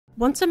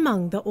Once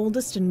among the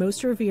oldest and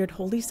most revered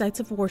holy sites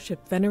of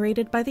worship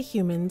venerated by the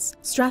humans,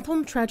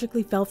 Stratholme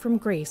tragically fell from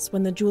grace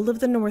when the Jewel of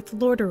the North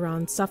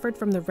Lordaeron suffered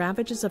from the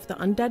ravages of the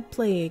undead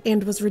plague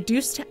and was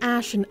reduced to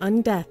ash and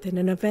undeath in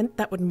an event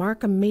that would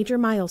mark a major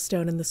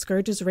milestone in the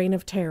Scourge's reign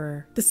of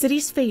terror. The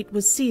city's fate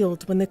was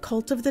sealed when the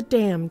Cult of the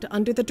Damned,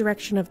 under the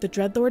direction of the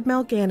Dreadlord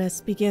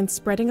Mal'Ganis, began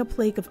spreading a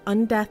plague of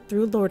undeath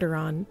through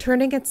Lordaeron,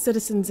 turning its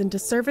citizens into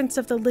servants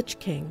of the Lich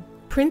King.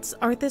 Prince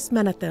Arthas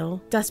Menethil,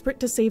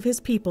 desperate to save his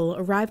people,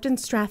 arrived in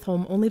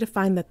Stratholme only to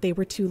find that they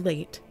were too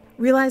late.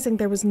 Realizing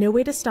there was no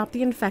way to stop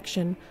the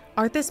infection,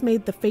 Arthas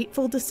made the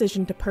fateful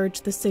decision to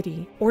purge the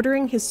city,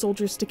 ordering his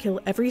soldiers to kill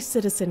every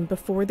citizen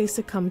before they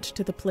succumbed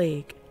to the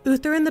plague.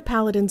 Uther and the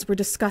paladins were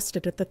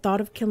disgusted at the thought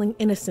of killing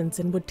innocents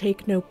and would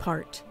take no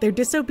part. Their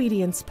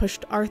disobedience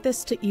pushed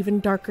Arthas to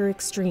even darker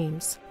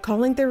extremes,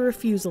 calling their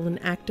refusal an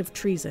act of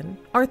treason.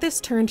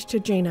 Arthas turned to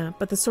Jaina,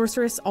 but the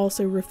sorceress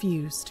also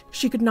refused.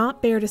 She could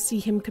not bear to see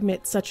him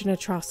commit such an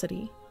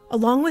atrocity.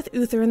 Along with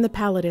Uther and the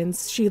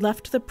paladins, she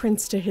left the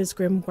prince to his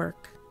grim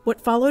work.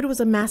 What followed was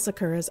a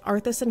massacre as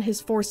Arthas and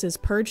his forces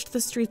purged the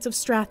streets of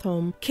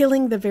Stratholme,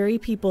 killing the very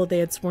people they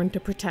had sworn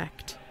to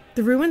protect.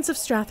 The ruins of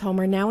Stratholme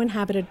are now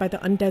inhabited by the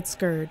Undead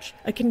Scourge.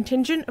 A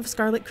contingent of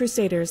Scarlet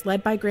Crusaders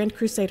led by Grand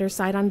Crusader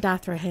Sidon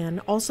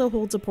Dathrahan also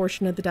holds a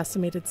portion of the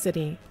decimated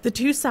city. The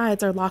two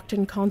sides are locked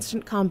in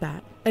constant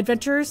combat.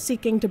 Adventurers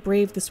seeking to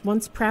brave this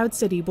once proud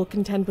city will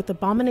contend with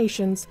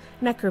abominations,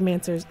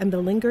 necromancers, and the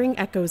lingering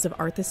echoes of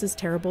Arthas'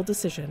 terrible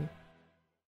decision.